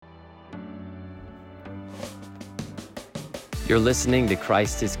You're listening to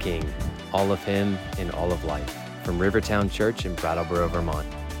Christ is King, all of Him in all of life, from Rivertown Church in Brattleboro, Vermont.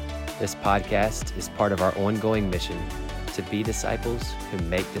 This podcast is part of our ongoing mission to be disciples who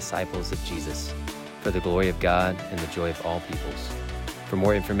make disciples of Jesus, for the glory of God and the joy of all peoples. For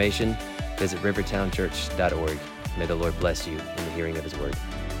more information, visit rivertownchurch.org. May the Lord bless you in the hearing of His word.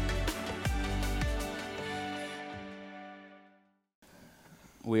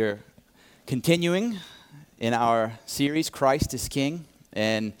 We're continuing in our series, Christ is King,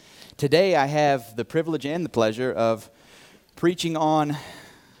 and today I have the privilege and the pleasure of preaching on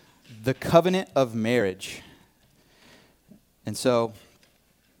the covenant of marriage. And so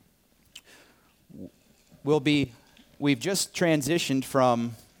we've just transitioned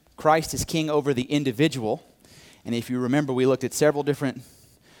from Christ is King over the individual, and if you remember, we looked at several different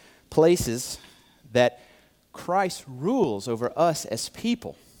places that Christ rules over us as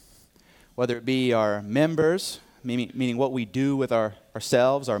people, whether it be our members, meaning what we do with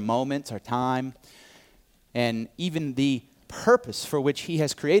ourselves, our moments, our time, and even the purpose for which He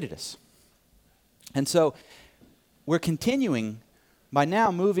has created us. And so we're continuing by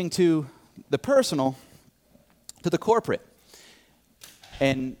now moving to the personal, to the corporate.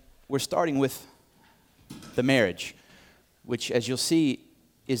 And we're starting with the marriage, which, as you'll see,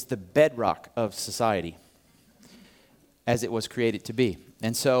 is the bedrock of society as it was created to be.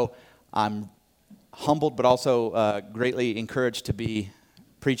 And so I'm humbled but also greatly encouraged to be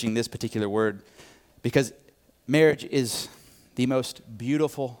preaching this particular word, because marriage is the most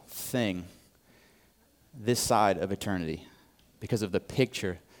beautiful thing this side of eternity because of the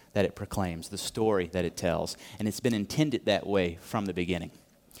picture that it proclaims, the story that it tells, and it's been intended that way from the beginning.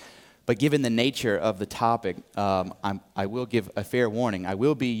 But given the nature of the topic, I will give a fair warning. I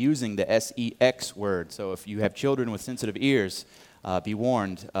will be using the sex word, so if you have children with sensitive ears, be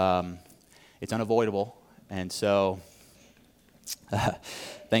warned. It's unavoidable, and so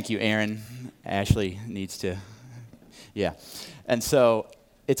thank you, Aaron. Ashley needs to, yeah. And so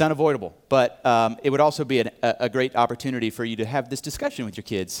it's unavoidable, but it would also be a great opportunity for you to have this discussion with your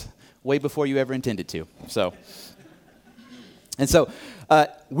kids way before you ever intended to. So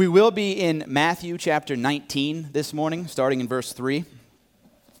we will be in Matthew chapter 19 this morning, starting in verse 3.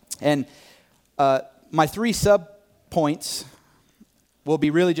 And my three sub-points will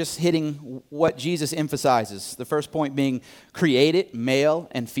be really just hitting what Jesus emphasizes. The first point being created, male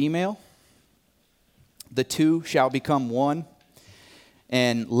and female. The two shall become one.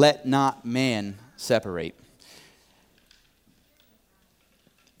 And let not man separate.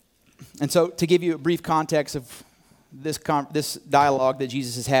 And so to give you a brief context of this dialogue that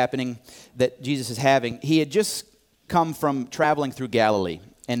Jesus is having, he had just come from traveling through Galilee,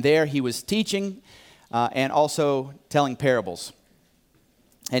 and there he was teaching and also telling parables.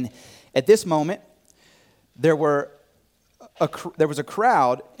 And at this moment, there was a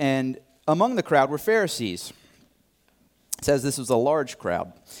crowd, and among the crowd were Pharisees. It says this was a large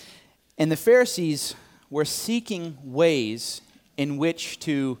crowd, and the Pharisees were seeking ways in which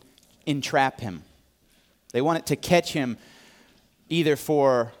to entrap him. They wanted to catch him either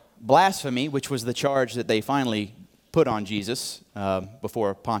for blasphemy, which was the charge that they finally put on Jesus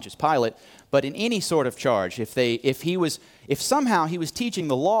before Pontius Pilate, but in any sort of charge. If somehow he was teaching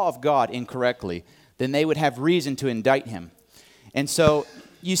the law of God incorrectly, then they would have reason to indict him. And so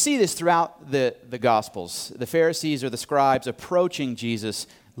you see this throughout the Gospels. The Pharisees or the scribes approaching Jesus,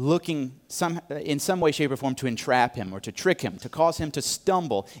 looking in some way, shape, or form to entrap him or to trick him, to cause him to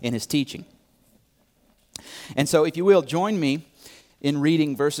stumble in his teaching. And so if you will, join me in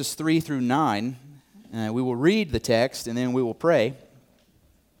reading verses 3 through 9. We will read the text, and then we will pray,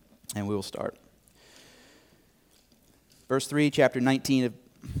 and we will start. Verse 3, chapter 19 of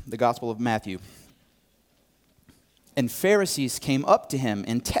the Gospel of Matthew. And Pharisees came up to him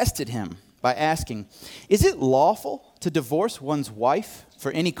and tested him by asking, "Is it lawful to divorce one's wife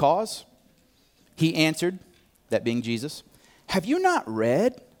for any cause?" He answered, that being Jesus, "Have you not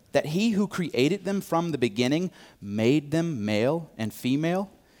read that He who created them from the beginning made them male and female,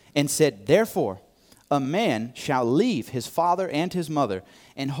 and said, therefore, a man shall leave his father and his mother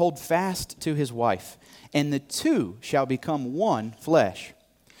and hold fast to his wife, and the two shall become one flesh.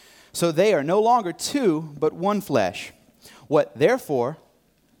 So they are no longer two, but one flesh. What therefore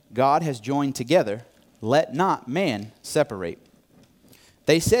God has joined together, let not man separate."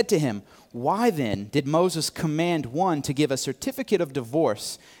 They said to him, "Why then did Moses command one to give a certificate of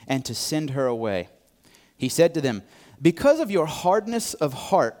divorce and to send her away?" He said to them, "Because of your hardness of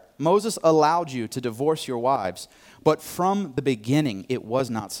heart, Moses allowed you to divorce your wives, but from the beginning it was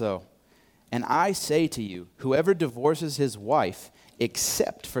not so. And I say to you, whoever divorces his wife,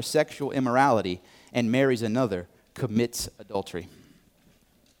 except for sexual immorality, and marries another, commits adultery.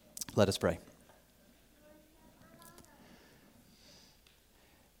 Let us pray.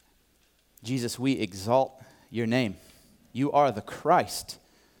 Jesus, we exalt your name. You are the Christ,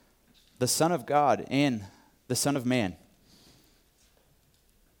 the Son of God and the Son of Man.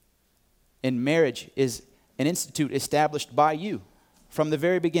 And marriage is an institute established by you from the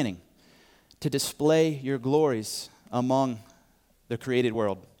very beginning to display your glories among the created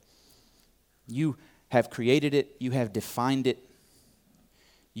world. You have created it, you have defined it,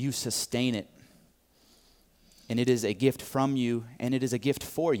 you sustain it, and it is a gift from you, and it is a gift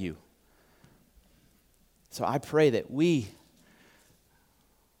for you. So I pray that we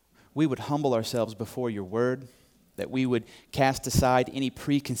would humble ourselves before your word, that we would cast aside any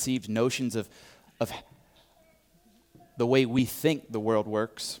preconceived notions of the way we think the world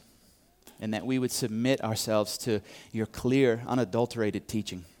works, and that we would submit ourselves to your clear, unadulterated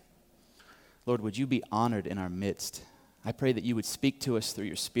teaching. Lord, would you be honored in our midst? I pray that you would speak to us through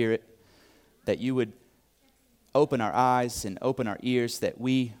your Spirit, that you would open our eyes and open our ears that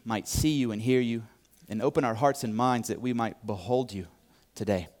we might see you and hear you, and open our hearts and minds that we might behold you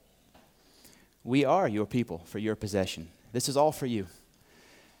today. We are your people for your possession. This is all for you.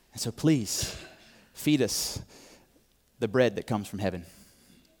 And so please, feed us the bread that comes from heaven.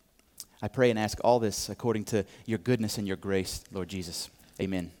 I pray and ask all this according to your goodness and your grace, Lord Jesus.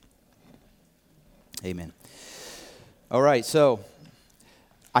 Amen. Amen. All right, so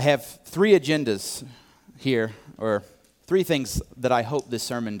I have 3 agendas here, or 3 things that I hope this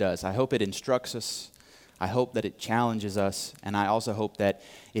sermon does. I hope it instructs us. I hope that it challenges us, and I also hope that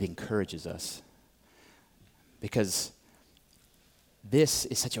it encourages us. Because this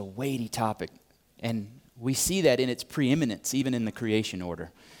is such a weighty topic, and we see that in its preeminence, even in the creation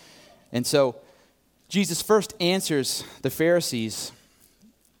order. And so, Jesus first answers the Pharisees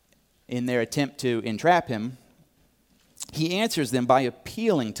in their attempt to entrap him. He answers them by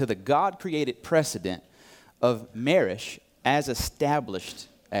appealing to the God-created precedent of marriage as established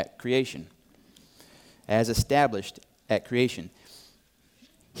at creation. As established at creation.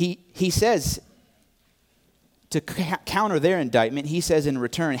 He says, to counter their indictment, he says in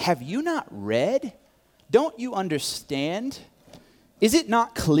return, have you not read? Don't you understand? Is it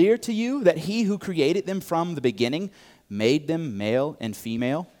not clear to you that he who created them from the beginning made them male and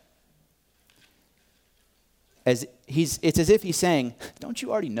female? It's as if he's saying, don't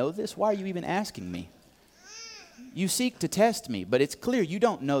you already know this? Why are you even asking me? You seek to test me, but it's clear you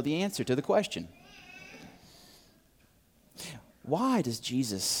don't know the answer to the question. Why does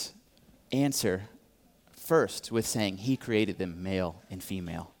Jesus answer first with saying he created them male and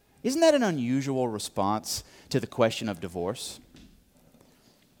female? Isn't that an unusual response to the question of divorce?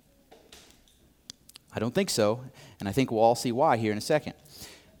 I don't think so, and I think we'll all see why here in a second.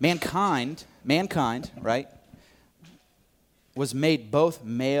 Mankind, right, was made both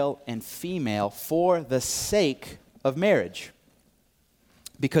male and female for the sake of marriage.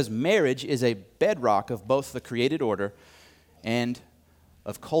 Because marriage is a bedrock of both the created order and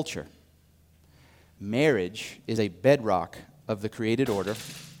of culture. Marriage is a bedrock of the created order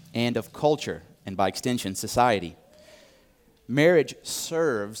and of culture, and by extension, society. Marriage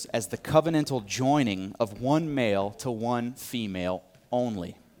serves as the covenantal joining of one male to one female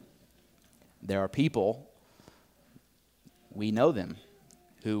only. There are people, we know them,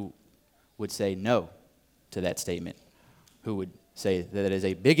 who would say no to that statement, who would say that it is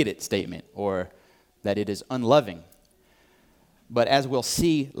a bigoted statement or that it is unloving. But as we'll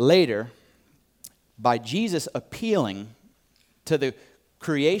see later, by Jesus appealing to the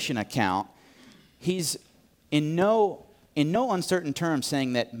creation account, he's in no uncertain terms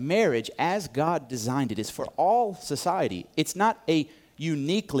saying that marriage, as God designed it, is for all society. It's not a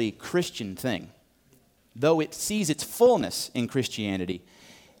uniquely Christian thing. Though it sees its fullness in Christianity,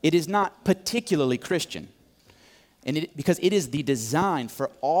 it is not particularly Christian. Because it is the design for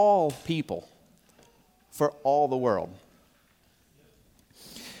all people, for all the world.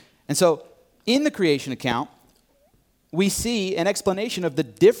 And so, in the creation account, we see an explanation of the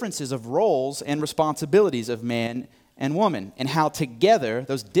differences of roles and responsibilities of man and woman, and how together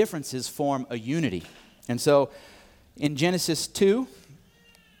those differences form a unity. And so, in Genesis 2,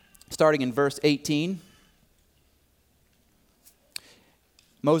 starting in verse 18,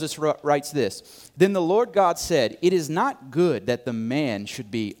 Moses writes this, "Then the Lord God said, 'It is not good that the man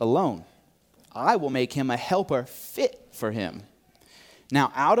should be alone. I will make him a helper fit for him.'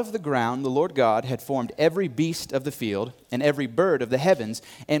 Now out of the ground the Lord God had formed every beast of the field and every bird of the heavens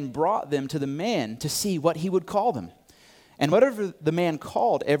and brought them to the man to see what he would call them. And whatever the man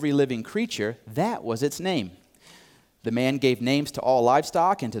called every living creature, that was its name. The man gave names to all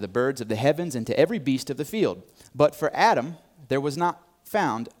livestock and to the birds of the heavens and to every beast of the field. But for Adam, there was not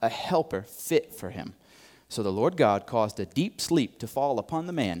found a helper fit for him. So the Lord God caused a deep sleep to fall upon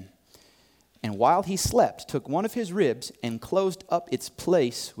the man, and while he slept, took one of his ribs and closed up its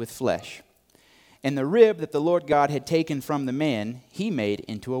place with flesh. And the rib that the Lord God had taken from the man, he made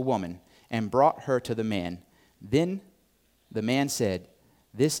into a woman, and brought her to the man. Then the man said,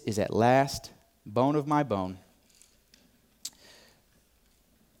 "This is at last bone of my bone,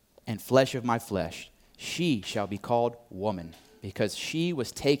 and flesh of my flesh. She shall be called woman, because she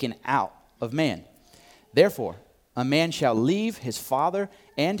was taken out of man. Therefore, a man shall leave his father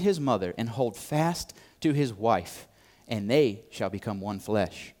and his mother, and hold fast to his wife, and they shall become one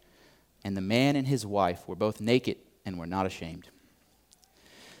flesh. And the man and his wife were both naked and were not ashamed."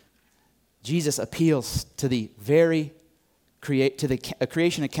 Jesus appeals to the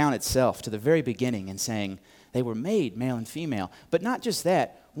creation account itself, to the very beginning, and saying they were made male and female. But not just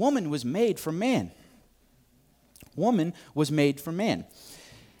that, woman was made for man. Woman was made for man.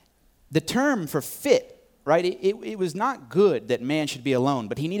 The term for fit, right? It was not good that man should be alone,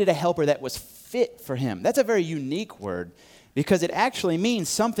 but he needed a helper that was fit for him. That's a very unique word, because it actually means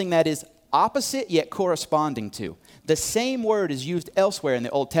something that is opposite yet corresponding to. The same word is used elsewhere in the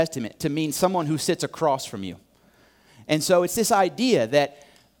Old Testament to mean someone who sits across from you. And so it's this idea that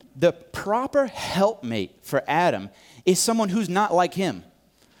the proper helpmate for Adam is someone who's not like him,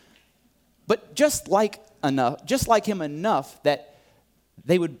 but just like him enough that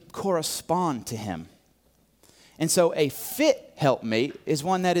they would correspond to him. And so a fit helpmate is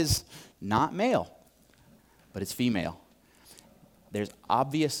one that is not male, but it's female. There's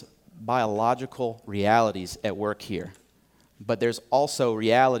obvious biological realities at work here, but there's also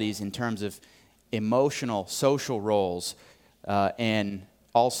realities in terms of emotional, social roles, and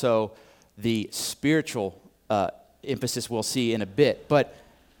also the spiritual emphasis we'll see in a bit. But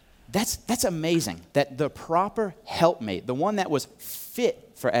that's amazing that the proper helpmate, the one that was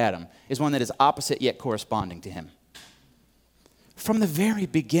fit for Adam, is one that is opposite yet corresponding to him. From the very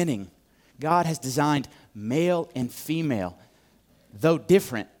beginning, God has designed male and female, though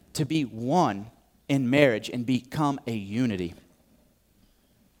different, to be one in marriage and become a unity.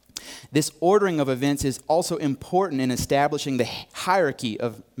 This ordering of events is also important in establishing the hierarchy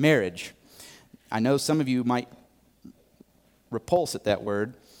of marriage. I know some of you might repulse at that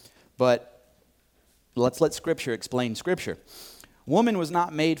word, but let's let Scripture explain Scripture. Woman was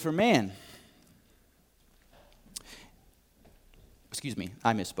not made for man. Excuse me,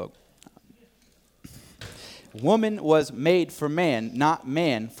 I misspoke. Woman was made for man, not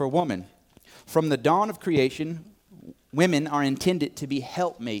man for woman. From the dawn of creation, women are intended to be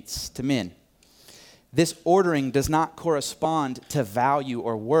helpmates to men. This ordering does not correspond to value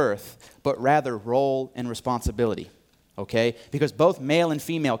or worth, but rather role and responsibility. Okay? Because both male and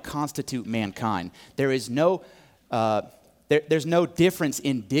female constitute mankind. There's no difference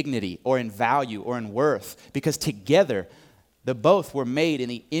in dignity or in value or in worth, because together the both were made in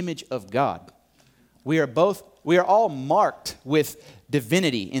the image of God. We are all marked with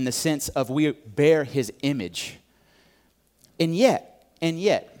divinity in the sense of we bear his image. And yet,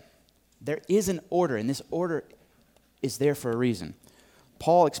 there is an order, and this order is there for a reason.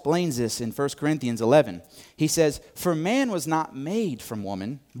 Paul explains this in 1 Corinthians 11. He says, "For man was not made from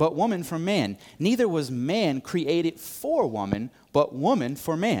woman, but woman from man. Neither was man created for woman, but woman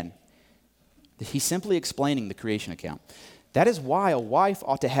for man." He's simply explaining the creation account. That is why a wife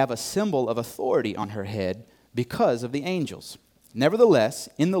ought to have a symbol of authority on her head because of the angels. Nevertheless,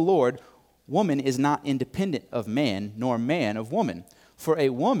 in the Lord, woman is not independent of man, nor man of woman. For a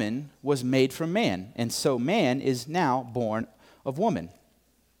woman was made from man, and so man is now born of woman.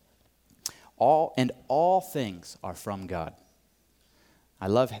 All things are from God. I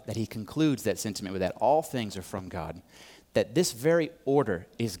love that he concludes that sentiment with that. All things are from God. That this very order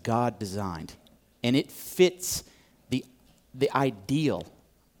is God designed, and it fits the ideal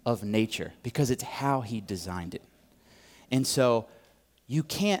of nature because it's how he designed it. And so you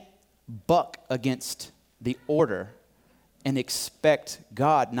can't buck against the order and expect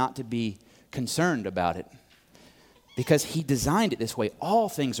God not to be concerned about it because he designed it this way. All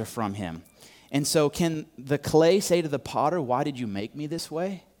things are from him. And so can the clay say to the potter, "Why did you make me this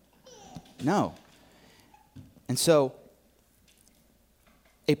way?" No. And so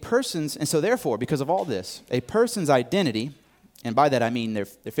therefore, because of all this, a person's identity, and by that I mean their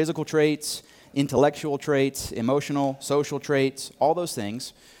physical traits, intellectual traits, emotional, social traits, all those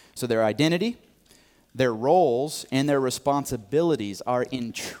things. So their identity, their roles, and their responsibilities are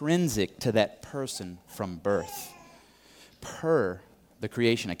intrinsic to that person from birth, per the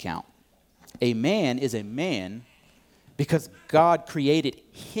creation account. A man is a man because God created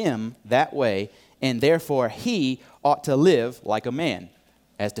him that way, and therefore he ought to live like a man,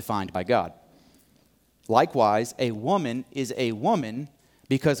 as defined by God. Likewise, a woman is a woman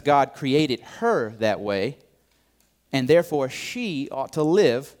because God created her that way, and therefore she ought to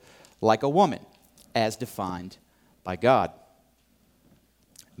live like a woman, as defined by God.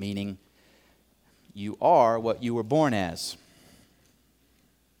 Meaning, you are what you were born as.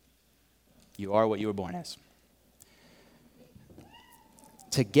 You are what you were born as.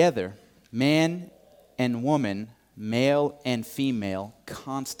 Together, man and woman, male and female,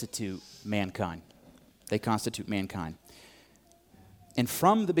 constitute mankind. They constitute mankind. And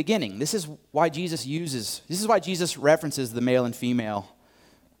from the beginning, this is why Jesus references the male and female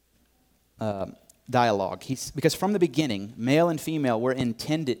dialogue. Because from the beginning, male and female were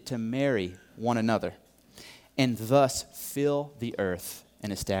intended to marry one another and thus fill the earth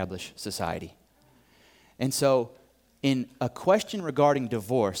and establish society. And so, in a question regarding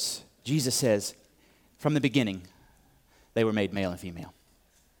divorce, Jesus says, from the beginning, they were made male and female.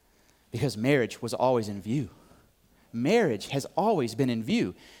 Because marriage was always in view. Marriage has always been in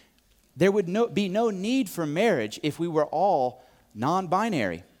view. There would be no need for marriage if we were all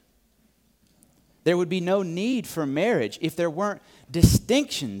non-binary. There would be no need for marriage if there weren't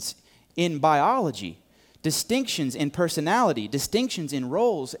distinctions in biology, distinctions in personality, distinctions in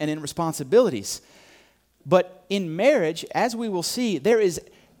roles and in responsibilities. But in marriage, as we will see, there is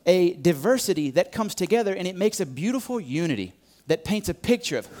a diversity that comes together, and it makes a beautiful unity that paints a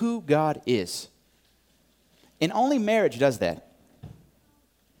picture of who God is. And only marriage does that.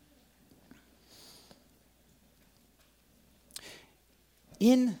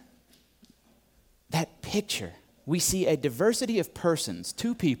 In that picture, we see a diversity of persons,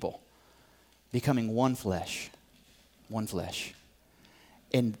 two people, becoming one flesh. One flesh.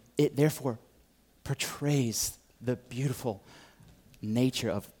 And it therefore portrays the beautiful nature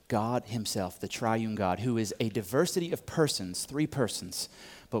of God himself, the triune God, who is a diversity of persons, three persons,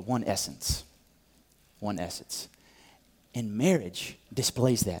 but one essence. One essence. And marriage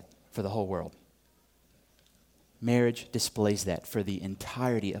displays that for the whole world. Marriage displays that for the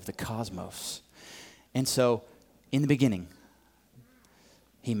entirety of the cosmos. And so, in the beginning,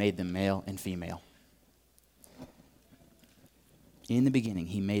 he made them male and female. In the beginning,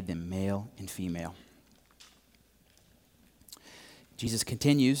 he made them male and female. Jesus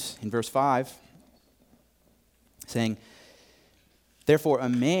continues in verse 5, saying, therefore a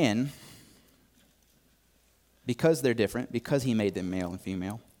man, because they're different, because he made them male and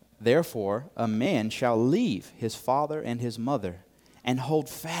female, therefore a man shall leave his father and his mother and hold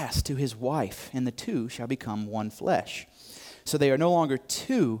fast to his wife, and the two shall become one flesh. So they are no longer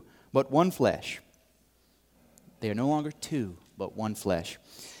two, but one flesh. They are no longer two, but one flesh.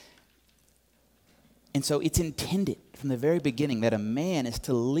 And so it's intended from the very beginning that a man is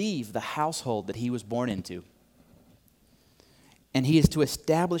to leave the household that he was born into. And he is to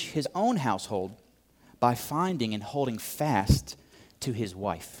establish his own household by finding and holding fast to his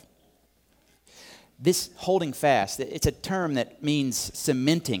wife. This holding fast, it's a term that means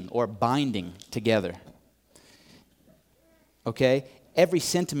cementing or binding together. Okay? Every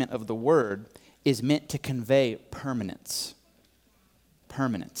sentiment of the word is meant to convey permanence.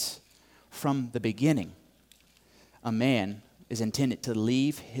 Permanence. From the beginning, a man is intended to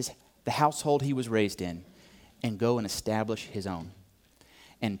leave the household he was raised in and go and establish his own.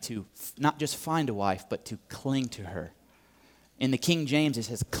 And to not just find a wife, but to cling to her. In the King James, it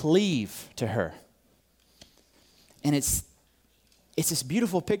says, cleave to her. And it's this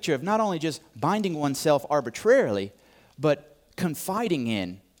beautiful picture of not only just binding oneself arbitrarily, but confiding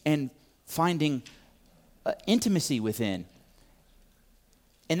in and finding intimacy within.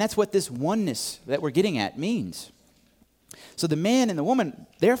 And that's what this oneness that we're getting at means. So the man and the woman,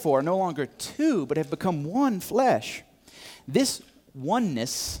 therefore, are no longer two, but have become one flesh. This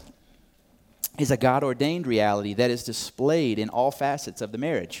oneness is a God-ordained reality that is displayed in all facets of the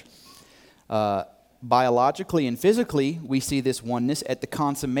marriage. Biologically and physically, we see this oneness at the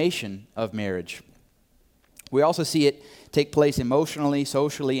consummation of marriage. We also see it take place emotionally,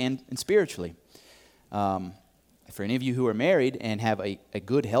 socially, and spiritually. For any of you who are married and have a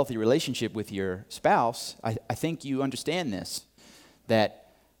good, healthy relationship with your spouse, I think you understand this,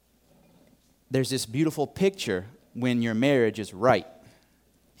 that there's this beautiful picture when your marriage is right.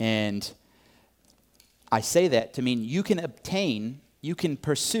 And I say that to mean you can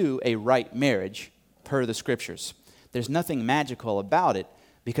pursue a right marriage per the scriptures. There's nothing magical about it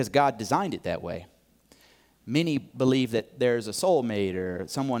because God designed it that way. Many believe that there's a soulmate or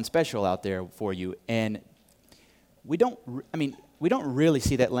someone special out there for you, and we don't really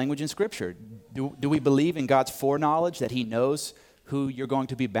see that language in Scripture. Do we believe in God's foreknowledge that he knows who you're going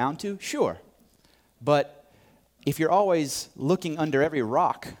to be bound to? Sure. But if you're always looking under every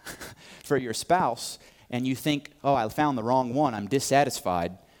rock for your spouse and you think, oh, I found the wrong one, I'm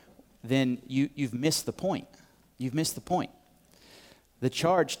dissatisfied, then you've missed the point. You've missed the point. The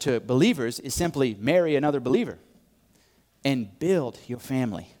charge to believers is simply marry another believer and build your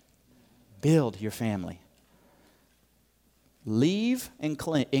family. Build your family. Leave and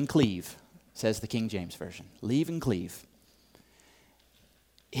cleave, says the King James Version. Leave and cleave.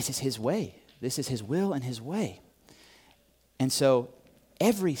 This is his way. This is his will and his way. And so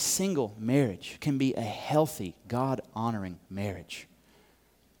every single marriage can be a healthy, God-honoring marriage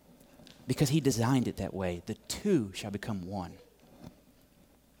because he designed it that way. The two shall become one.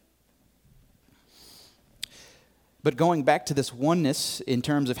 But going back to this oneness in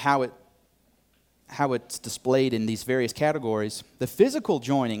terms of how it's displayed in these various categories, the physical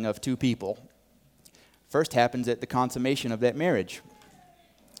joining of two people first happens at the consummation of that marriage.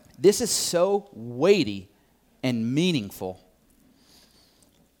 This is so weighty and meaningful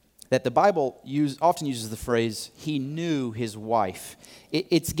that the Bible often uses the phrase, he knew his wife.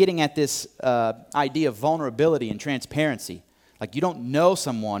 It's getting at this idea of vulnerability and transparency. Like you don't know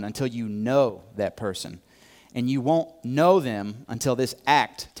someone until you know that person. And you won't know them until this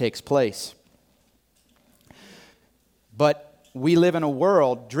act takes place. But we live in a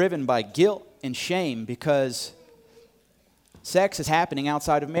world driven by guilt and shame because sex is happening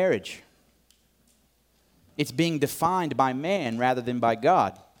outside of marriage. It's being defined by man rather than by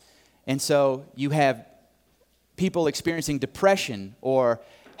God. And so you have people experiencing depression or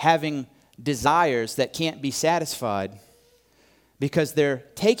having desires that can't be satisfied because they're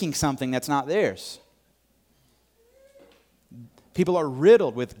taking something that's not theirs. People are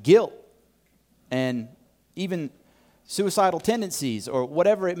riddled with guilt and even suicidal tendencies or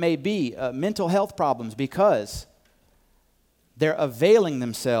whatever it may be, mental health problems because they're availing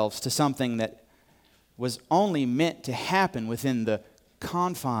themselves to something that was only meant to happen within the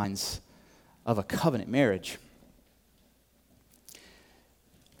confines of a covenant marriage.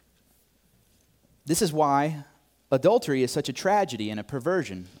 This is why adultery is such a tragedy and a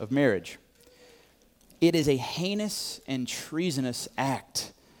perversion of marriage. It is a heinous and treasonous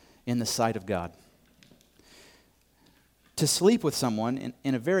act in the sight of God. To sleep with someone,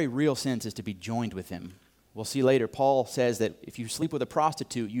 in a very real sense, is to be joined with him. We'll see later, Paul says that if you sleep with a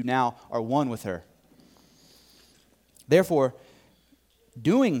prostitute, you now are one with her. Therefore,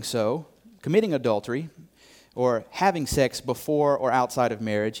 doing so, committing adultery, or having sex before or outside of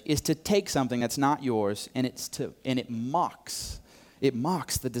marriage, is to take something that's not yours, and it mocks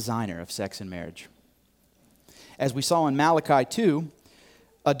the designer of sex and marriage. As we saw in Malachi 2,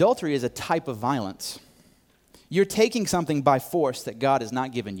 adultery is a type of violence. You're taking something by force that God has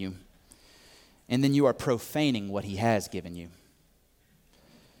not given you, and then you are profaning what he has given you.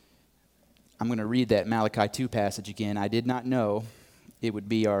 I'm going to read that Malachi 2 passage again. I did not know it would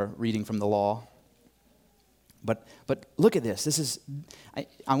be our reading from the law. But look at this.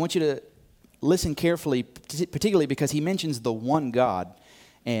 I want you to listen carefully, particularly because he mentions the one God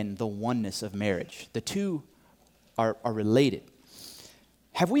and the oneness of marriage. The two are related.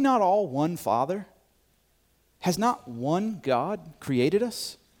 Have we not all one Father? Has not one God created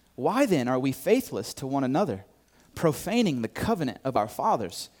us? Why then are we faithless to one another, profaning the covenant of our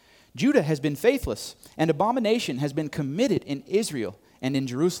fathers? Judah has been faithless, and abomination has been committed in Israel and in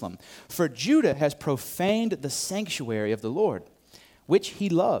Jerusalem. For Judah has profaned the sanctuary of the Lord, which he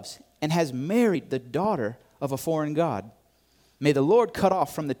loves, and has married the daughter of a foreign god. May the Lord cut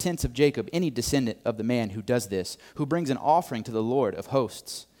off from the tents of Jacob any descendant of the man who does this, who brings an offering to the Lord of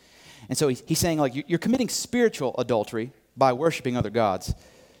hosts. And so he's saying, like, you're committing spiritual adultery by worshiping other gods.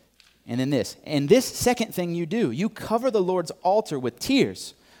 And then this second thing you do, you cover the Lord's altar with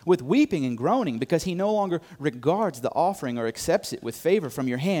tears, with weeping and groaning, because he no longer regards the offering or accepts it with favor from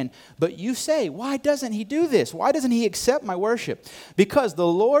your hand. But you say, why doesn't he do this? Why doesn't he accept my worship? Because the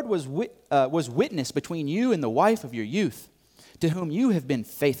Lord was witness between you and the wife of your youth, to whom you have been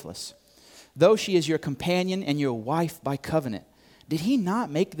faithless, though she is your companion and your wife by covenant. Did he not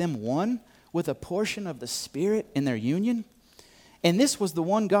make them one with a portion of the Spirit in their union? And this was the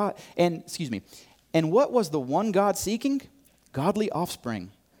one God, and what was the one God seeking? Godly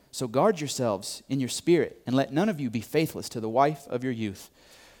offspring. So guard yourselves in your spirit, and let none of you be faithless to the wife of your youth.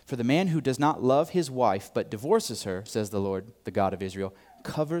 For the man who does not love his wife, but divorces her, says the Lord, the God of Israel,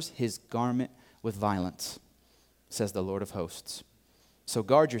 covers his garment with violence, says the Lord of hosts. So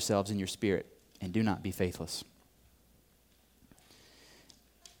guard yourselves in your spirit, and do not be faithless.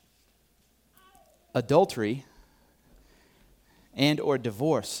 Adultery and or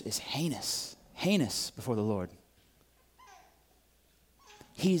divorce is heinous before the Lord.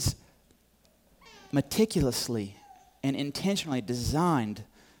 He's meticulously and intentionally designed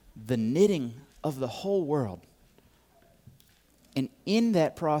the knitting of the whole world. And in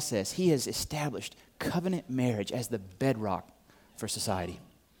that process, he has established covenant marriage as the bedrock for society.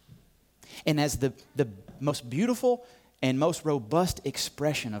 And as the most beautiful and most robust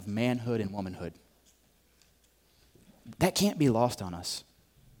expression of manhood and womanhood. That can't be lost on us.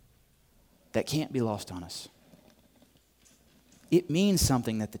 That can't be lost on us. It means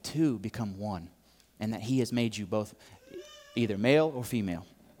something that the two become one, and that he has made you both either male or female.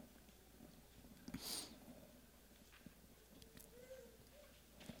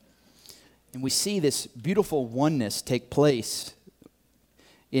 And we see this beautiful oneness take place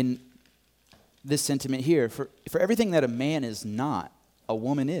in this sentiment here. For everything that a man is not, a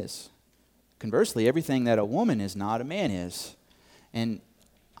woman is. Conversely, everything that a woman is not, a man is. And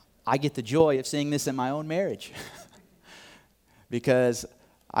I get the joy of seeing this in my own marriage because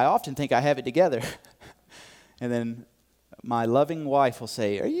I often think I have it together. And then my loving wife will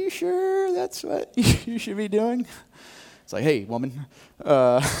say, "Are you sure that's what you should be doing?" It's like, "Hey, woman."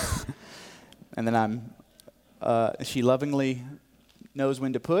 And then she lovingly knows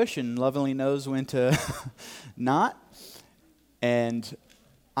when to push and lovingly knows when to not. And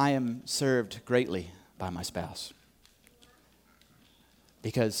I am served greatly by my spouse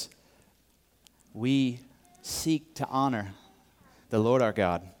because we seek to honor the Lord our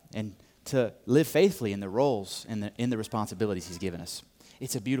God and to live faithfully in the roles and in the responsibilities he's given us.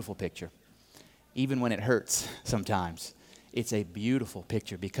 It's a beautiful picture. Even when it hurts sometimes, it's a beautiful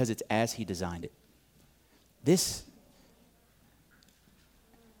picture because it's as he designed it. This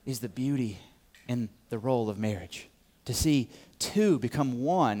is the beauty and the role of marriage. To see two become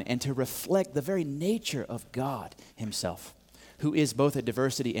one and to reflect the very nature of God himself, who is both a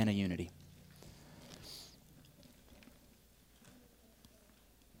diversity and a unity.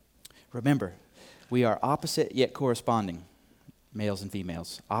 Remember, we are opposite yet corresponding, males and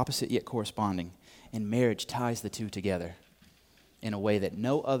females, opposite yet corresponding, and marriage ties the two together in a way that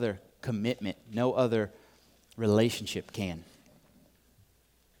no other commitment, no other relationship can.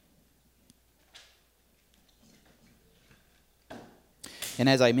 And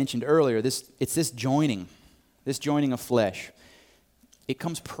as I mentioned earlier, it's this joining of flesh. It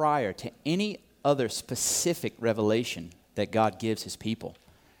comes prior to any other specific revelation that God gives his people.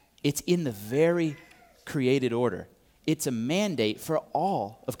 It's in the very created order. It's a mandate for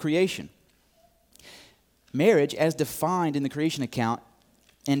all of creation. Marriage, as defined in the creation account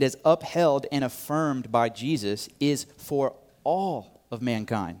and as upheld and affirmed by Jesus, is for all of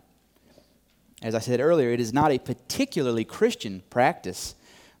mankind. As I said earlier, it is not a particularly Christian practice,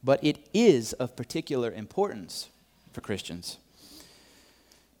 but it is of particular importance for Christians,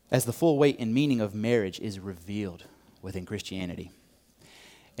 as the full weight and meaning of marriage is revealed within Christianity.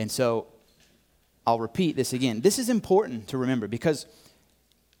 And so, I'll repeat this again. This is important to remember because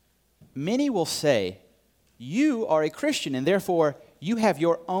many will say, you are a Christian and therefore you have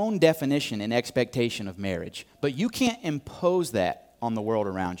your own definition and expectation of marriage, but you can't impose that on the world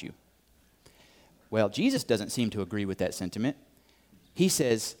around you. Well, Jesus doesn't seem to agree with that sentiment. He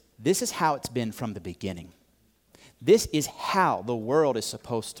says, this is how it's been from the beginning. This is how the world is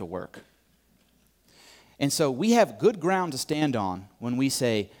supposed to work. And so we have good ground to stand on when we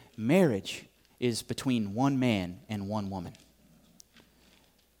say marriage is between one man and one woman.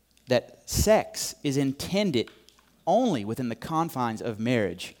 That sex is intended only within the confines of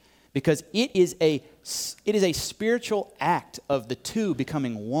marriage because it is a spiritual act of the two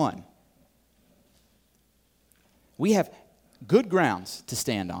becoming one. We have good grounds to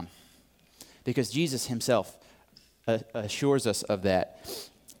stand on because Jesus himself assures us of that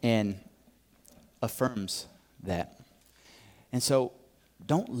and affirms that. And so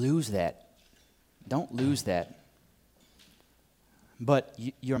don't lose that. Don't lose that. But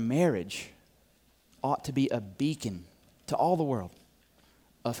your marriage ought to be a beacon to all the world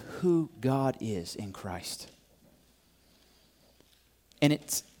of who God is in Christ. And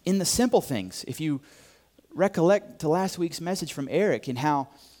it's in the simple things. If you recollect to last week's message from Eric and how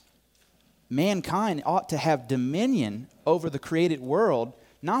mankind ought to have dominion over the created world,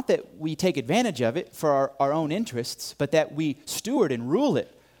 not that we take advantage of it for our own interests, but that we steward and rule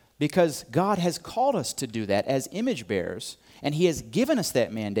it because God has called us to do that as image bearers, and he has given us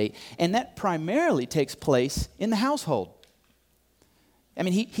that mandate, and that primarily takes place in the household. I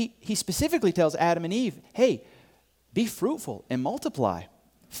mean, he specifically tells Adam and Eve, hey, be fruitful and multiply.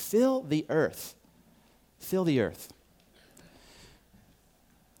 Fill the earth. Fill the earth.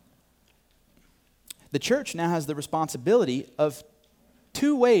 The church now has the responsibility of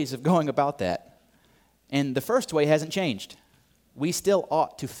two ways of going about that. And the first way hasn't changed. We still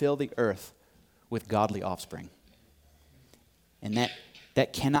ought to fill the earth with godly offspring. And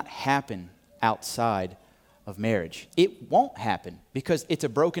that cannot happen outside of marriage. It won't happen because it's a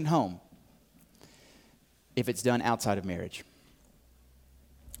broken home if it's done outside of marriage.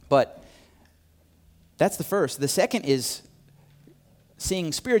 But that's the first. The second is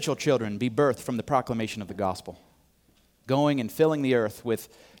seeing spiritual children be birthed from the proclamation of the gospel. Going and filling the earth with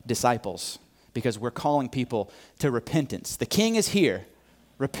disciples because we're calling people to repentance. The King is here.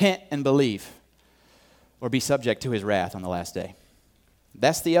 Repent and believe, or be subject to his wrath on the last day.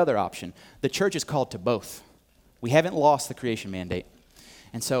 That's the other option. The church is called to both. We haven't lost the creation mandate.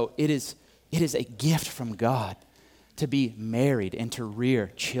 And so it is a gift from God to be married and to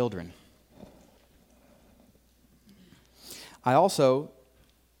rear children. I also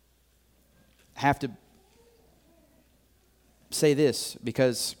have to say this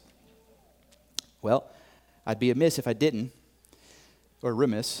because, well, I'd be amiss if I didn't, or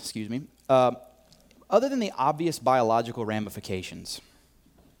remiss, excuse me. Other than the obvious biological ramifications,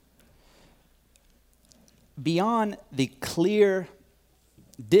 beyond the clear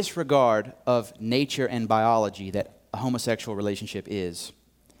disregard of nature and biology that a homosexual relationship is,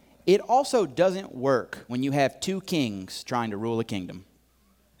 it also doesn't work when you have two kings trying to rule a kingdom.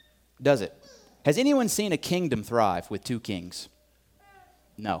 Does it? Has anyone seen a kingdom thrive with two kings?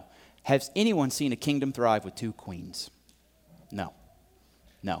 No. Has anyone seen a kingdom thrive with two queens? No.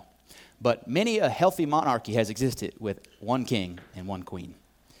 No. But many a healthy monarchy has existed with one king and one queen.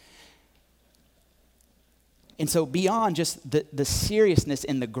 And so beyond just the seriousness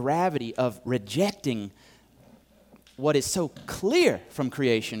and the gravity of rejecting what is so clear from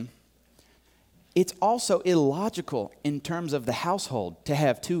creation, it's also illogical in terms of the household to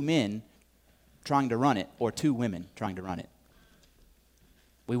have two men trying to run it or two women trying to run it.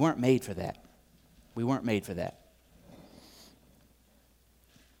 We weren't made for that. We weren't made for that.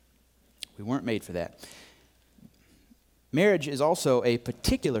 We weren't made for that. Marriage is also a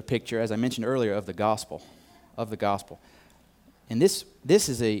particular picture, as I mentioned earlier, of the gospel. And this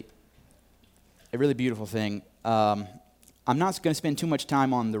is a really beautiful thing. I'm not going to spend too much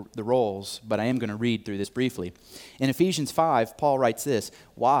time on the roles, but I am going to read through this briefly. In Ephesians 5, Paul writes this: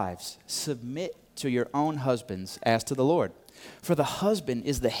 "Wives, submit to your own husbands as to the Lord. For the husband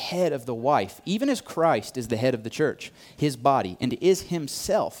is the head of the wife, even as Christ is the head of the church, his body, and is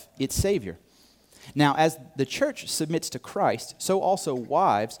himself its Savior. Now, as the church submits to Christ, so also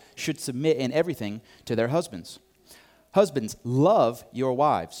wives should submit in everything to their husbands. Husbands, love your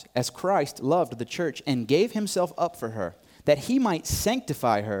wives, as Christ loved the church and gave himself up for her, that he might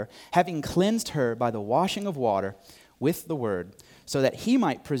sanctify her, having cleansed her by the washing of water with the word, so that he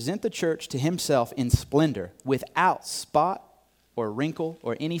might present the church to himself in splendor, without spot or wrinkle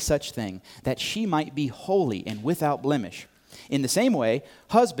or any such thing, that she might be holy and without blemish. In the same way,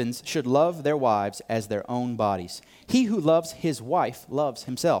 husbands should love their wives as their own bodies. He who loves his wife loves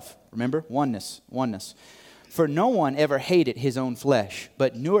himself." Remember, oneness. "For no one ever hated his own flesh,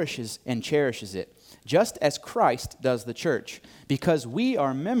 but nourishes and cherishes it, just as Christ does the church, because we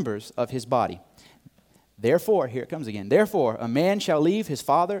are members of his body. Therefore," here it comes again, "therefore a man shall leave his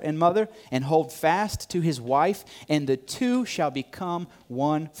father and mother and hold fast to his wife, and the two shall become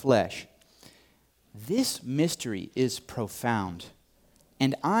one flesh. This mystery is profound,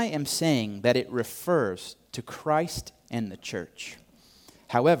 and I am saying that it refers to Christ and the church.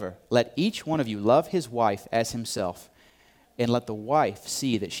 However, let each one of you love his wife as himself, and let the wife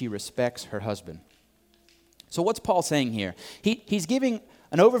see that she respects her husband." So what's Paul saying here? He's giving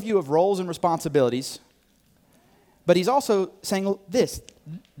an overview of roles and responsibilities, but he's also saying this: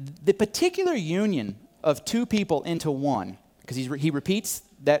 the particular union of two people into one, because he repeats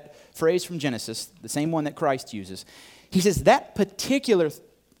that phrase from Genesis, the same one that Christ uses. He says that particular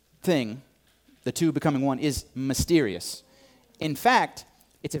thing, the two becoming one, is mysterious. In fact,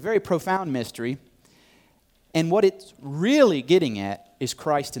 it's a very profound mystery, and what it's really getting at is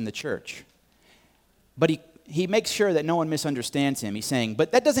Christ and the church. But he makes sure that no one misunderstands him. He's saying,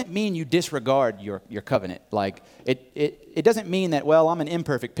 but that doesn't mean you disregard your covenant. Like, it doesn't mean that, well, I'm an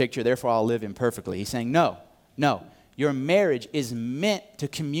imperfect picture, therefore I'll live imperfectly. He's saying, no. Your marriage is meant to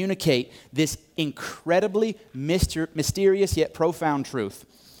communicate this incredibly mysterious yet profound truth.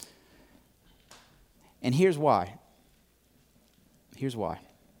 And here's why.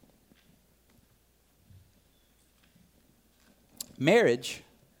 Marriage,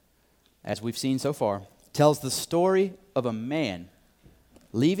 as we've seen so far, tells the story of a man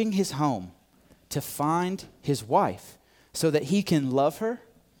leaving his home to find his wife so that he can love her,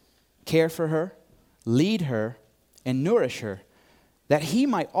 care for her, lead her, and nourish her, that he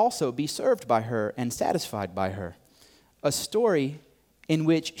might also be served by her and satisfied by her. A story in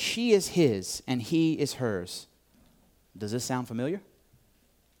which she is his and he is hers. Does this sound familiar?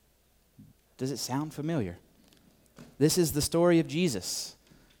 Does it sound familiar? This is the story of Jesus,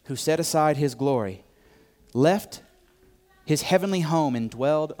 who set aside his glory, left his heavenly home and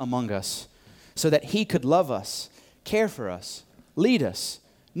dwelled among us, so that he could love us, care for us, lead us,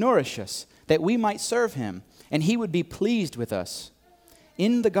 nourish us, that we might serve him, and he would be pleased with us.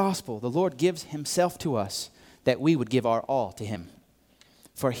 In the gospel, the Lord gives himself to us, that we would give our all to him.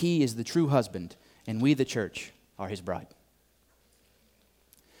 For he is the true husband, and we, the church, are his bride.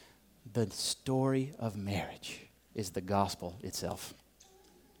 The story of marriage is the gospel itself.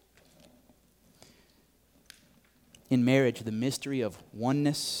 In marriage, the mystery of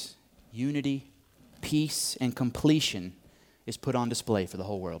oneness, unity, peace, and completion is put on display for the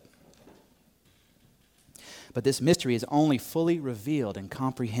whole world. But this mystery is only fully revealed and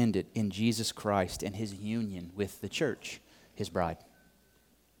comprehended in Jesus Christ and his union with the church, his bride.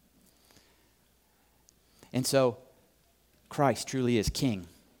 And so, Christ truly is king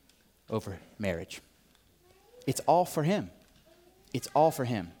over marriage. It's all for him. It's all for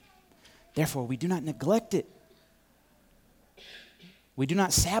him. Therefore, we do not neglect it. We do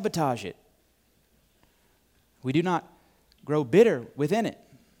not sabotage it. We do not grow bitter within it.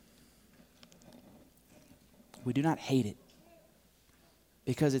 We do not hate it.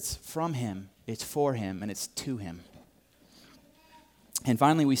 Because it's from him, it's for him, and it's to him. And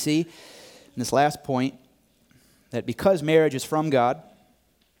finally, we see in this last point that because marriage is from God,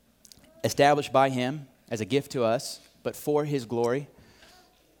 established by him as a gift to us, but for his glory,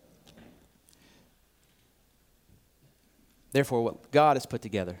 therefore what God has put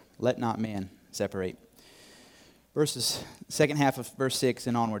together, let not man separate. Second half of verse 6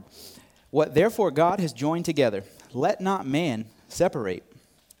 and onward. What therefore God has joined together, let not man separate.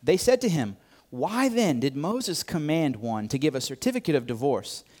 They said to him, why then did Moses command one to give a certificate of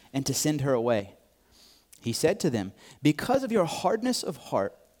divorce and to send her away? He said to them, because of your hardness of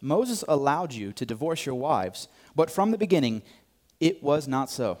heart, Moses allowed you to divorce your wives, but from the beginning it was not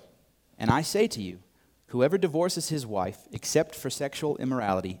so. And I say to you, whoever divorces his wife, except for sexual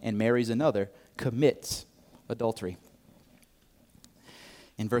immorality, and marries another, commits adultery.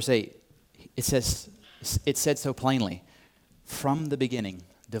 In verse 8, it said so plainly, from the beginning,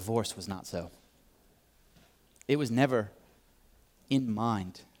 divorce was not so. It was never in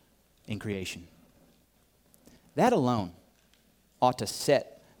mind in creation. That alone ought to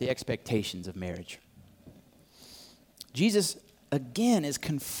set the expectations of marriage. Jesus, again, is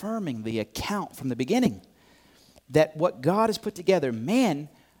confirming the account from the beginning that what God has put together, man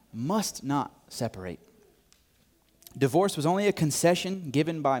must not separate. Divorce was only a concession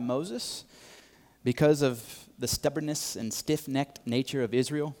given by Moses because of the stubbornness and stiff-necked nature of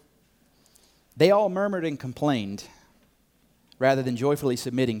Israel. They all murmured and complained rather than joyfully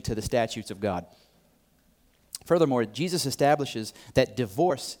submitting to the statutes of God. Furthermore, Jesus establishes that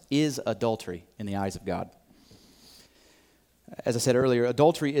divorce is adultery in the eyes of God. As I said earlier,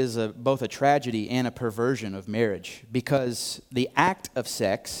 adultery is both a tragedy and a perversion of marriage because the act of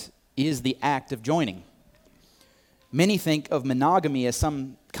sex is the act of joining. Many think of monogamy as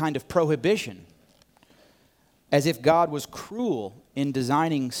some kind of prohibition, as if God was cruel in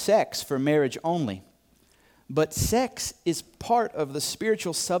designing sex for marriage only. But sex is part of the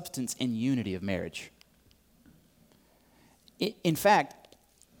spiritual substance and unity of marriage. In fact,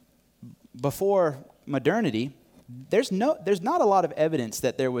 before modernity, there's not a lot of evidence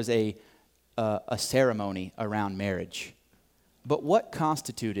that there was a ceremony around marriage. But what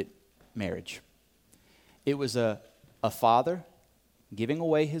constituted marriage? It was a father giving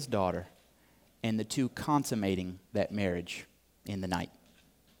away his daughter and the two consummating that marriage in the night.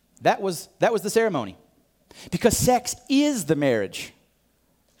 That was the ceremony. Because sex is the marriage.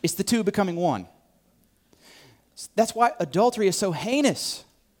 It's the two becoming one. That's why adultery is so heinous.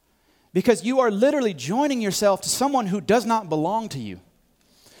 Because you are literally joining yourself to someone who does not belong to you,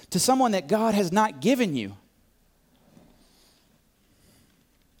 to someone that God has not given you.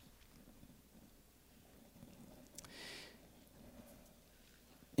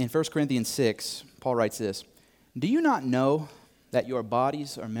 In 1 Corinthians 6, Paul writes this, do you not know that your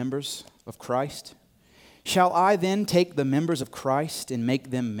bodies are members of Christ? Shall I then take the members of Christ and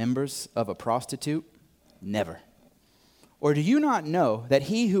make them members of a prostitute? Never. Or do you not know that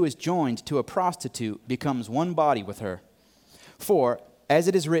he who is joined to a prostitute becomes one body with her? For, as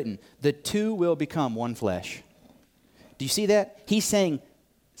it is written, the two will become one flesh. Do you see that? He's saying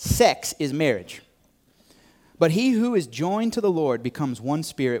sex is marriage. But he who is joined to the Lord becomes one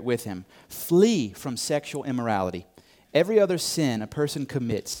spirit with him. Flee from sexual immorality. Every other sin a person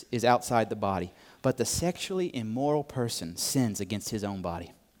commits is outside the body, but the sexually immoral person sins against his own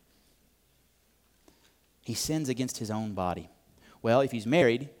body. He sins against his own body. Well, if he's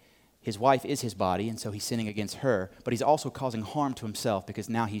married, his wife is his body, and so he's sinning against her, but he's also causing harm to himself because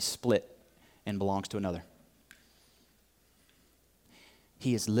now he's split and belongs to another.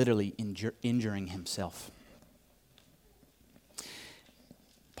 He is literally injuring himself.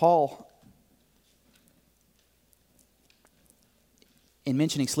 Paul, in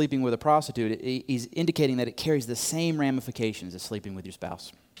mentioning sleeping with a prostitute, he's indicating that it carries the same ramifications as sleeping with your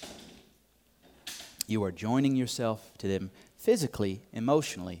spouse. You are joining yourself to them physically,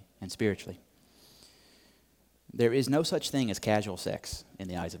 emotionally, and spiritually. There is no such thing as casual sex in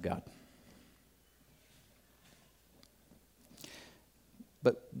the eyes of God.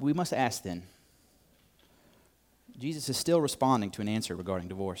 But we must ask then, Jesus is still responding to an answer regarding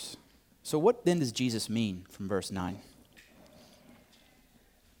divorce. So what then does Jesus mean from verse 9?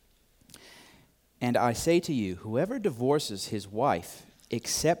 And I say to you, whoever divorces his wife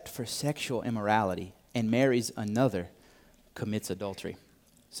except for sexual immorality and marries another commits adultery.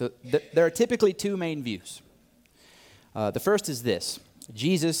 So there are typically two main views. The first is this: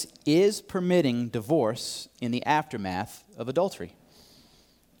 Jesus is permitting divorce in the aftermath of adultery.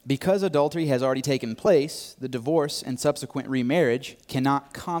 Because adultery has already taken place, the divorce and subsequent remarriage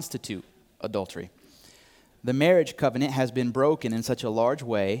cannot constitute adultery. The marriage covenant has been broken in such a large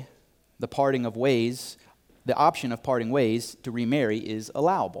way, the option of parting ways to remarry is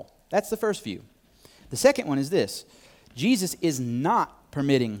allowable. That's the first view. The second one is this: Jesus is not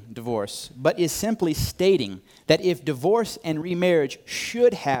permitting divorce, but is simply stating that if divorce and remarriage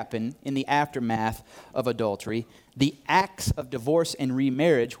should happen in the aftermath of adultery, the acts of divorce and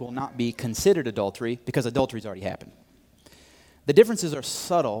remarriage will not be considered adultery because adultery's already happened. The differences are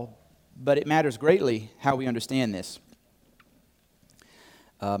subtle, but it matters greatly how we understand this.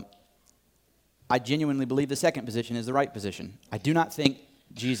 I genuinely believe the second position is the right position. I do not think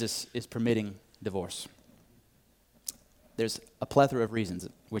Jesus is permitting divorce. There's a plethora of reasons,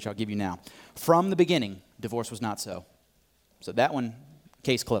 which I'll give you now. From the beginning, divorce was not so. So that one,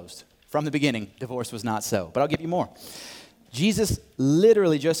 case closed. From the beginning, divorce was not so. But I'll give you more. Jesus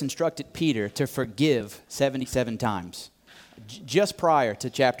literally just instructed Peter to forgive 77 times. Just prior to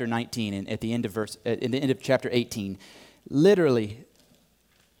chapter 19 and at the end of chapter 18, literally,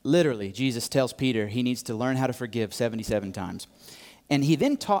 Jesus tells Peter he needs to learn how to forgive 77 times. And he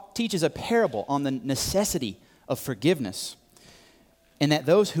then teaches a parable on the necessity of forgiveness, and that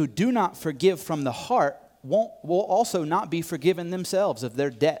those who do not forgive from the heart will also not be forgiven themselves of their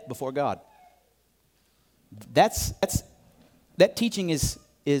debt before God. That teaching is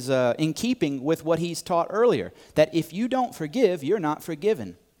in keeping with what he's taught earlier, that if you don't forgive, you're not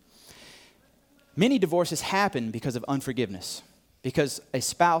forgiven. Many divorces happen because of unforgiveness, because a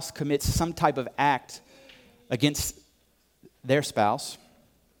spouse commits some type of act against their spouse,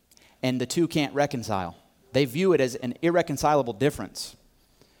 and the two can't reconcile. They view it as an irreconcilable difference.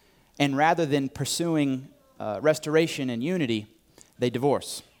 And rather than pursuing restoration and unity, they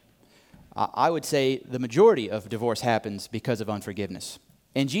divorce. I would say the majority of divorce happens because of unforgiveness.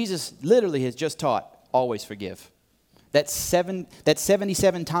 And Jesus literally has just taught, always forgive. That's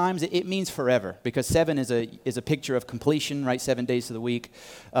 77 times, it means forever, because 7 is a picture of completion, right? 7 days of the week.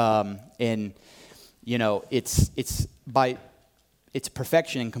 And, you know, it's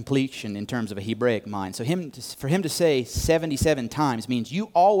perfection and completion in terms of a Hebraic mind. So for him to say 77 times means you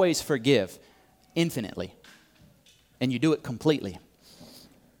always forgive infinitely, and you do it completely.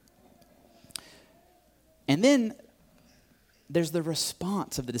 And then there's the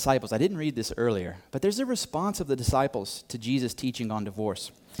response of the disciples. I didn't read this earlier, but there's a response of the disciples to Jesus' teaching on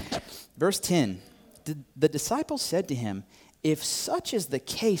divorce. Verse 10, the disciples said to him, "If such is the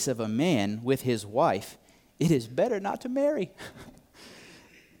case of a man with his wife, it is better not to marry."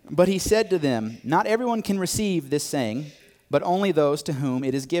 But he said to them, "Not everyone can receive this saying, but only those to whom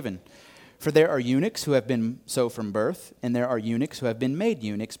it is given. For there are eunuchs who have been so from birth, and there are eunuchs who have been made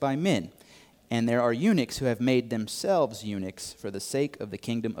eunuchs by men, and there are eunuchs who have made themselves eunuchs for the sake of the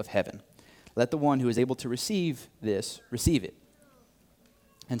kingdom of heaven. Let the one who is able to receive this, receive it."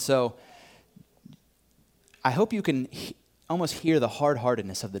 And so, I hope you can almost hear the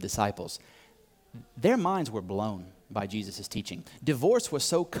hard-heartedness of the disciples. Their minds were blown by Jesus' teaching. Divorce was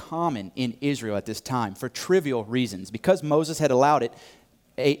so common in Israel at this time for trivial reasons. Because Moses had allowed it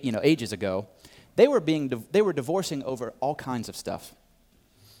ages ago, they were divorcing over all kinds of stuff.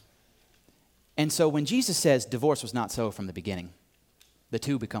 And so when Jesus says divorce was not so from the beginning, the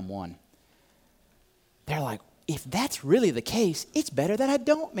two become one, they're like, if that's really the case, it's better that I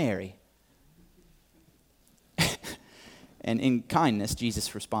don't marry. And in kindness,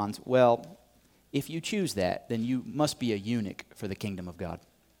 Jesus responds, well, if you choose that, then you must be a eunuch for the kingdom of God.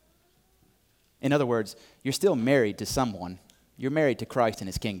 In other words, you're still married to someone. You're married to Christ and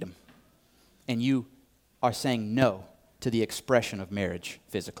his kingdom. And you are saying no to the expression of marriage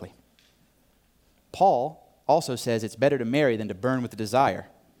physically. Paul also says it's better to marry than to burn with a desire.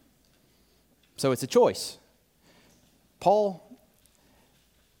 So it's a choice. Paul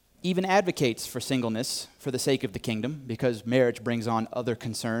even advocates for singleness for the sake of the kingdom because marriage brings on other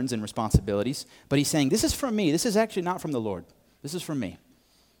concerns and responsibilities. But he's saying, this is from me. This is actually not from the Lord. This is from me.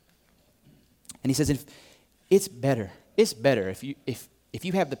 And he says, it's better if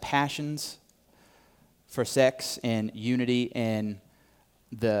you have the passions for sex and unity and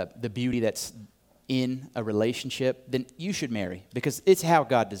the beauty that's in a relationship, then you should marry because it's how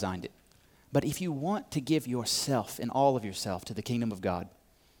God designed it. But if you want to give yourself and all of yourself to the kingdom of God,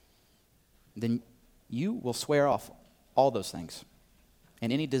 then you will swear off all those things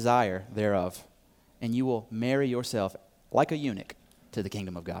and any desire thereof, and you will marry yourself like a eunuch to the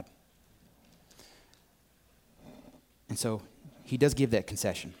kingdom of God. And so he does give that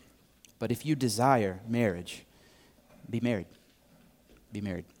concession. But if you desire marriage, be married. Be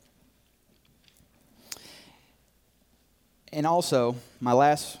married. And also, my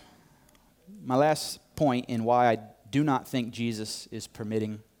last point in why I do not think Jesus is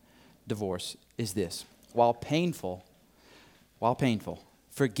permitting divorce is this. While painful,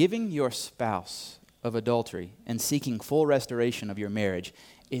 forgiving your spouse of adultery and seeking full restoration of your marriage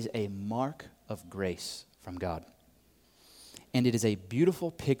is a mark of grace from God. And it is a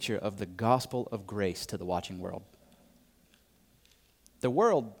beautiful picture of the gospel of grace to the watching world. The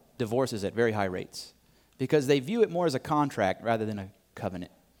world divorces at very high rates because they view it more as a contract rather than a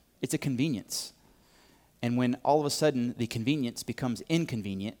covenant. It's a convenience. And when all of a sudden the convenience becomes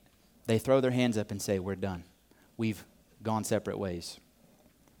inconvenient, they throw their hands up and say, we're done. We've gone separate ways.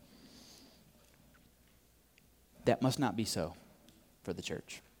 That must not be so for the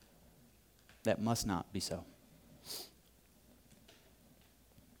church. That must not be so.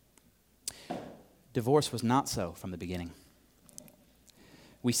 Divorce was not so from the beginning.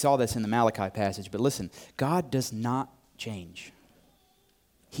 We saw this in the Malachi passage, but listen, God does not change.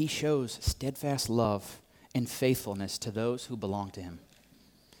 He shows steadfast love and faithfulness to those who belong to him.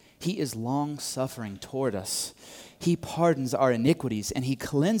 He is long-suffering toward us. He pardons our iniquities, and he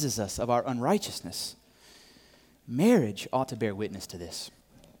cleanses us of our unrighteousness. Marriage ought to bear witness to this.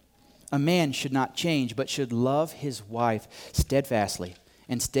 A man should not change, but should love his wife steadfastly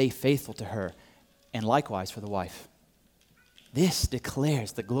and stay faithful to her, and likewise for the wife. This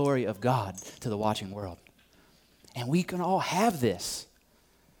declares the glory of God to the watching world. And we can all have this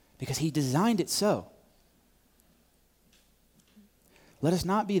because he designed it so. Let us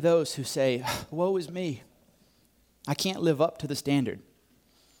not be those who say, woe is me. I can't live up to the standard.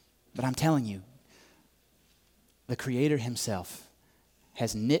 But I'm telling you, the Creator himself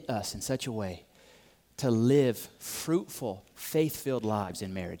has knit us in such a way to live fruitful, faith-filled lives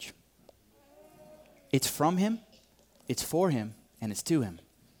in marriage. It's from him, it's for him, and it's to him.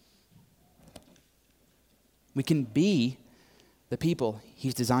 We can be the people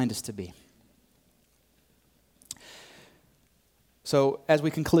he's designed us to be. So, as we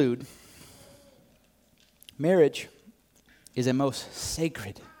conclude, marriage is a most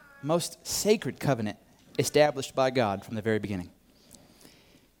sacred covenant established by God from the very beginning.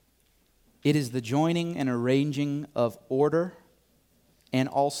 It is the joining and arranging of order and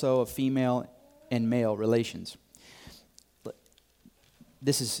also of female and male relations.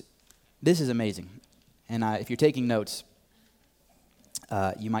 This is amazing. And if you're taking notes,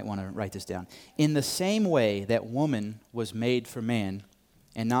 you might want to write this down. In the same way that woman was made for man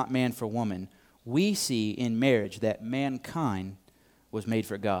and not man for woman, we see in marriage that mankind was made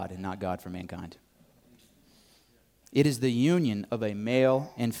for God and not God for mankind. It is the union of a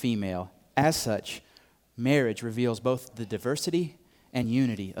male and female. As such, marriage reveals both the diversity and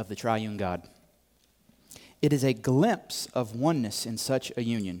unity of the triune God. It is a glimpse of oneness in such a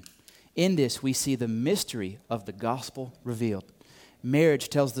union. In this, we see the mystery of the gospel revealed. Marriage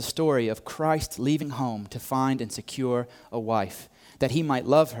tells the story of Christ leaving home to find and secure a wife, that he might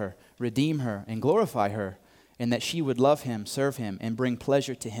love her, redeem her, and glorify her, and that she would love him, serve him, and bring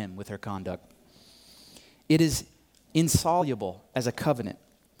pleasure to him with her conduct. It is insoluble as a covenant.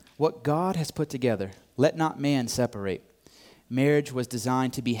 What God has put together, let not man separate. Marriage was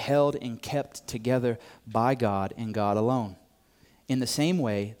designed to be held and kept together by God and God alone. In the same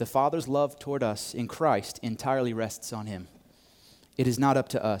way, the Father's love toward us in Christ entirely rests on him. It is not up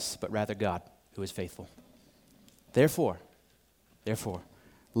to us, but rather God, who is faithful. Therefore,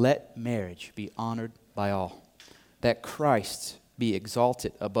 let marriage be honored by all, that Christ be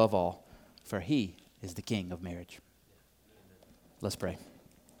exalted above all, for he is the King of marriage. Let's pray.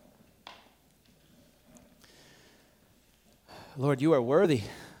 Lord, you are worthy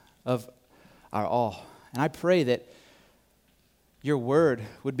of our all. And I pray that your word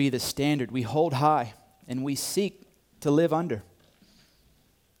would be the standard we hold high and we seek to live under.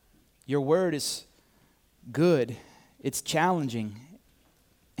 Your word is good, it's challenging,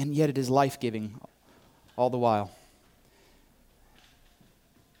 and yet it is life-giving all the while.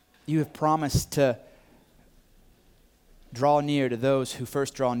 You have promised to draw near to those who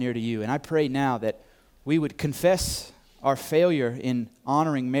first draw near to you. And I pray now that we would confess our failure in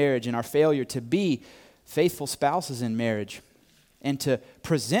honoring marriage and our failure to be faithful spouses in marriage and to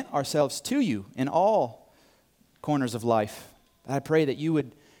present ourselves to you in all corners of life. I pray that you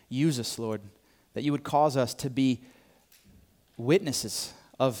would use us, Lord, that you would cause us to be witnesses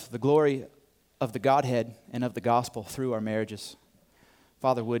of the glory of the Godhead and of the gospel through our marriages.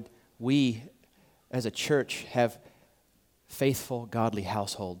 Father, would we as a church have faithful, godly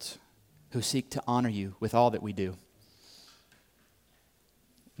households who seek to honor you with all that we do.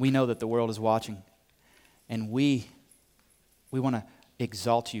 We know that the world is watching, and we want to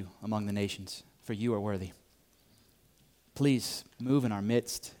exalt you among the nations, for you are worthy. Please move in our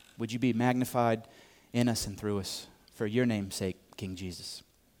midst. Would you be magnified in us and through us, for your name's sake, King Jesus.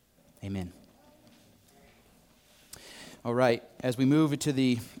 Amen. All right, as we move to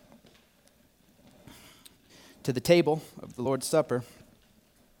the table of the Lord's Supper,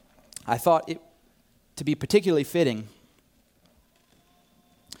 I thought it to be particularly fitting.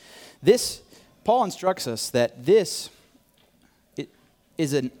 Paul instructs us that this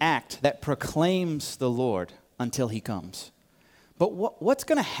is an act that proclaims the Lord until he comes. But what's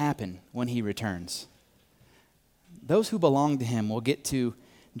going to happen when he returns? Those who belong to him will get to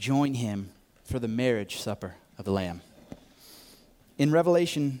join him for the marriage supper of the Lamb. In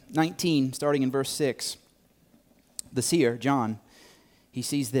Revelation 19, starting in verse 6, the seer, John, he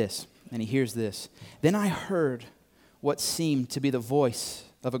sees this and he hears this. Then I heard what seemed to be the voice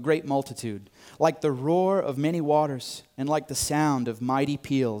of a great multitude, like the roar of many waters and like the sound of mighty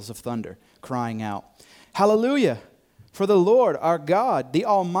peals of thunder, crying out, Hallelujah! For the Lord our God, the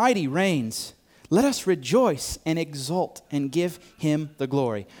Almighty, reigns. Let us rejoice and exult and give him the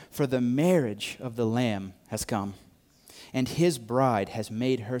glory, for the marriage of the Lamb has come, and his bride has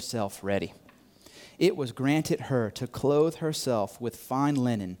made herself ready. It was granted her to clothe herself with fine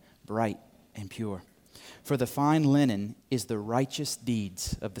linen, bright and pure. For the fine linen is the righteous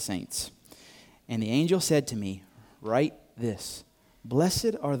deeds of the saints. And the angel said to me, Write this,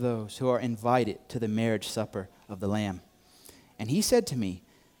 Blessed are those who are invited to the marriage supper of the Lamb. And he said to me,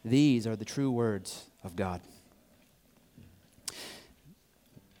 These are the true words of God.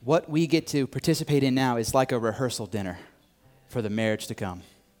 What we get to participate in now is like a rehearsal dinner for the marriage to come.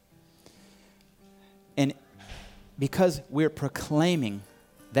 And because we're proclaiming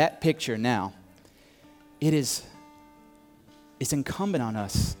that picture now, it's incumbent on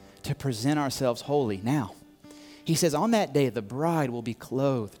us to present ourselves holy now. He says, on that day, the bride will be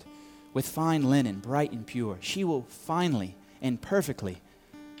clothed with fine linen, bright and pure. She will finally and perfectly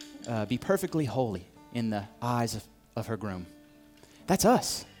be perfectly holy in the eyes of her groom. That's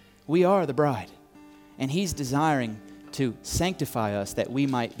us. We are the bride. And he's desiring to sanctify us that we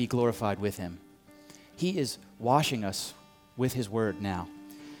might be glorified with him. He is washing us with his word now.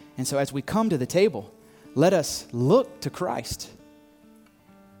 And so as we come to the table, let us look to Christ,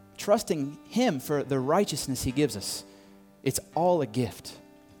 trusting him for the righteousness he gives us. It's all a gift.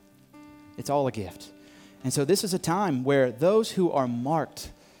 It's all a gift. And so this is a time where those who are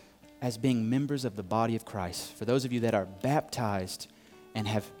marked as being members of the body of Christ, for those of you that are baptized and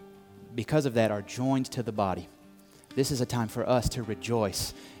have, because of that, are joined to the body, this is a time for us to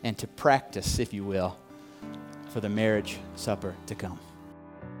rejoice and to practice, if you will, for the marriage supper to come.